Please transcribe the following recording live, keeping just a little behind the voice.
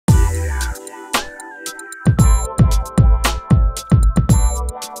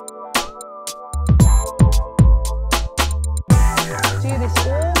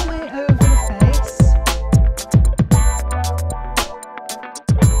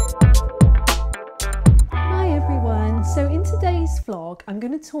vlog, I'm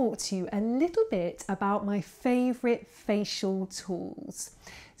going to talk to you a little bit about my favourite facial tools.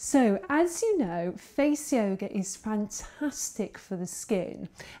 So as you know, face yoga is fantastic for the skin,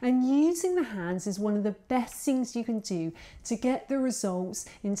 and using the hands is one of the best things you can do to get the results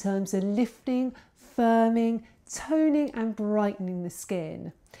in terms of lifting, firming, toning and brightening the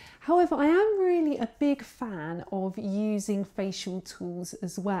skin. However, I am really a big fan of using facial tools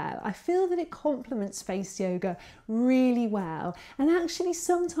as well. I feel that it complements face yoga really well, and actually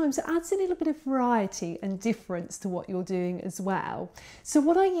sometimes it adds a little bit of variety and difference to what you're doing as well. So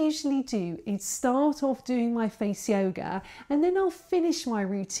what I usually do is start off doing my face yoga, and then I'll finish my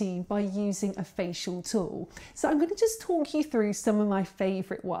routine by using a facial tool. So I'm going to just talk you through some of my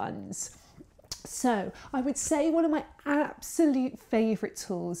favourite ones. So I would say one of my absolute favourite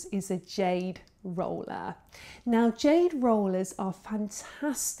tools is a jade roller. Now jade rollers are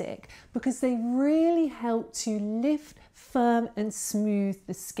fantastic because they really help to lift, firm and smooth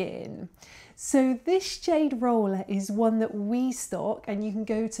the skin. So this jade roller is one that we stock, and you can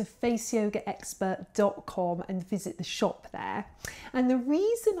go to faceyogaexpert.com and visit the shop there. And the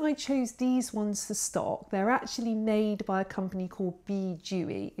reason I chose these ones to stock, they're actually made by a company called Be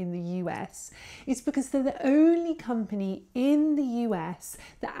Dewy in the US, is because they're the only company in the US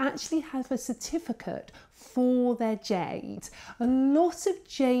that actually have a certificate for their jade. A lot of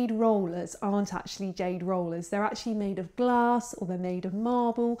jade rollers aren't actually jade rollers. They're actually made of glass or they're made of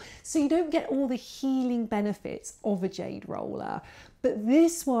marble, so you don't get all the healing benefits of a jade roller. But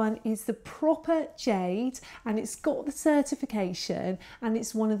this one is the proper jade, and it's got the certification, and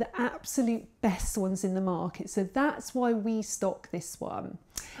it's one of the absolute best ones in the market. So that's why we stock this one.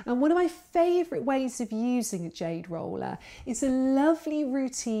 And one of my favourite ways of using a jade roller is a lovely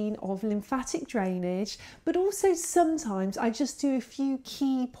routine of lymphatic drainage, but also sometimes I just do a few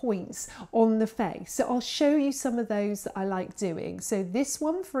key points on the face. So I'll show you some of those that I like doing. So this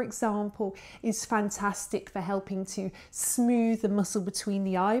one, for example, is fantastic for helping to smooth the muscle between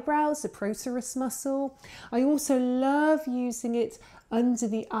the eyebrows, the procerus muscle. I also love using it under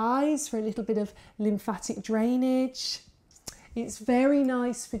the eyes for a little bit of lymphatic drainage. It's very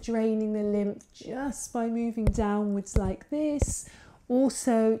nice for draining the lymph just by moving downwards like this.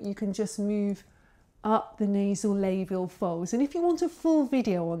 Also, you can just move up the nasal labial folds. And if you want a full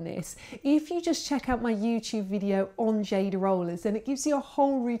video on this, if you just check out my YouTube video on jade rollers, then it gives you a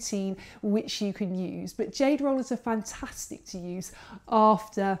whole routine which you can use. But jade rollers are fantastic to use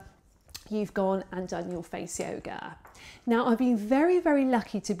after you've gone and done your face yoga. Now, I've been very, very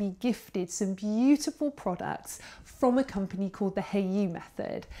lucky to be gifted some beautiful products from a company called the Heiyu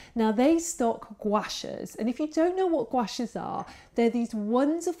Method. Now, they stock gua shes, and if you don't know what gua shes are, they're these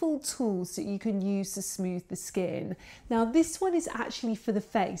wonderful tools that you can use to smooth the skin. Now, this one is actually for the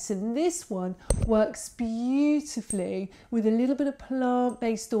face, and this one works beautifully with a little bit of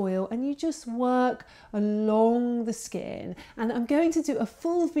plant-based oil, and you just work along the skin. And I'm going to do a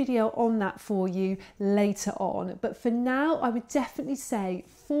full video on that for you later on, but for now I would definitely say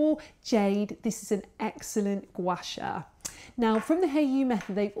for jade this is an excellent gua sha. Now, from the Heiyu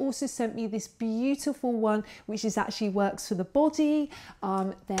Method, they've also sent me this beautiful one which is actually works for the body.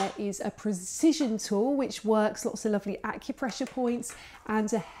 There is a precision tool which works lots of lovely acupressure points,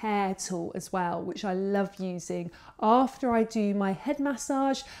 and a hair tool as well, which I love using. After I do my head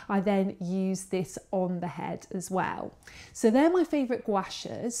massage, I then use this on the head as well. So they're my favourite gua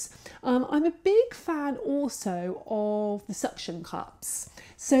shas. I'm a big fan also of the suction cups.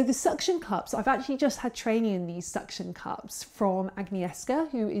 So the suction cups, I've actually just had training in these suction cups from Agnieszka,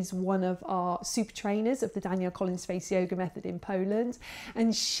 who is one of our super trainers of the Danielle Collins Face Yoga Method in Poland.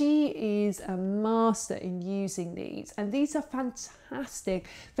 And she is a master in using these. And these are fantastic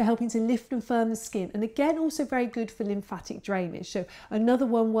for helping to lift and firm the skin. And again, also very good for lymphatic drainage. So another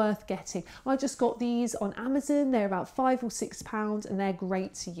one worth getting. I just got these on Amazon. They're about £5 or £6 and they're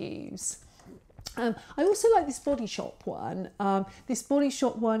great to use. I also like this Body Shop one. This Body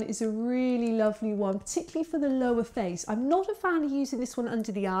Shop one is a really lovely one, particularly for the lower face. I'm not a fan of using this one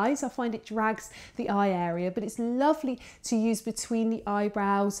under the eyes. I find it drags the eye area, but it's lovely to use between the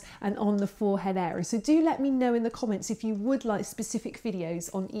eyebrows and on the forehead area. So do let me know in the comments if you would like specific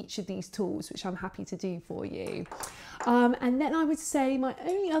videos on each of these tools, which I'm happy to do for you. And then I would say my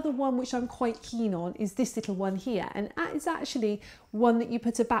only other one which I'm quite keen on is this little one here, and that is actually one that you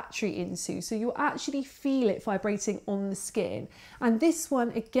put a battery into, so you'll actually feel it vibrating on the skin. And this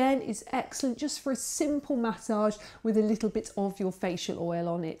one again is excellent just for a simple massage with a little bit of your facial oil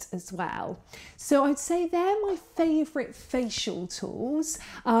on it as well. So I'd say they're my favourite facial tools,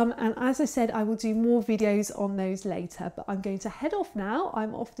 and as I said, I will do more videos on those later, but I'm going to head off now.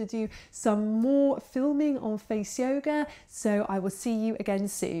 I'm off to do some more filming on face yoga, so I will see you again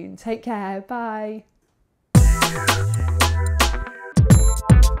soon. Take care, bye.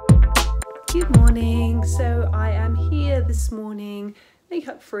 Good morning. So I am here this morning,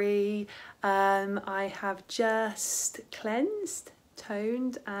 makeup free. I have just cleansed,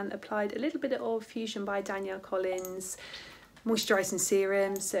 toned and applied a little bit of Fusion by Danielle Collins moisturising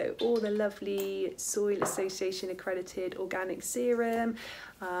serum, so all the lovely Soil Association accredited organic serum,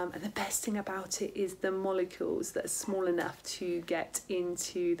 and the best thing about it is the molecules that are small enough to get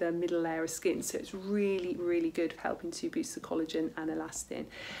into the middle layer of skin, so it's really good for helping to boost the collagen and elastin.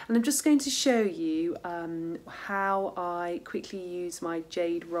 And I'm just going to show you how I quickly use my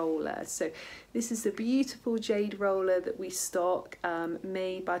jade roller. So this is a beautiful jade roller that we stock,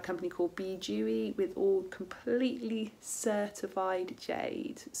 made by a company called Be Dewy, with all completely certified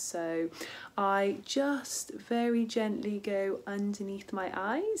jade. So I just very gently go underneath my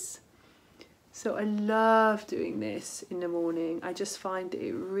eyes. So I love doing this in the morning. I just find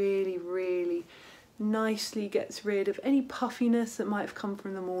it really nicely gets rid of any puffiness that might have come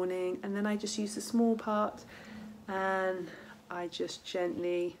from the morning, and then I just use the small part and I just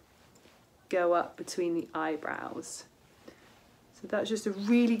gently go up between the eyebrows. So that's just a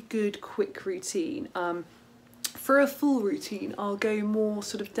really good quick routine. For a full routine, I'll go more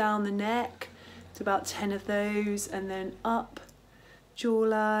sort of down the neck to about 10 of those, and then up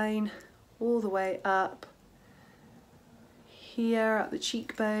jawline, all the way up here at the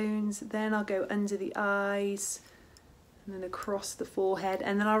cheekbones, then I'll go under the eyes and then across the forehead,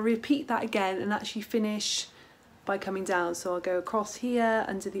 and then I'll repeat that again and actually finish by coming down. So I'll go across here,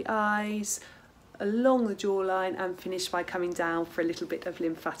 under the eyes, along the jawline, and finish by coming down for a little bit of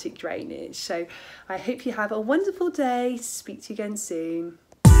lymphatic drainage. So I hope you have a wonderful day. Speak to you again soon.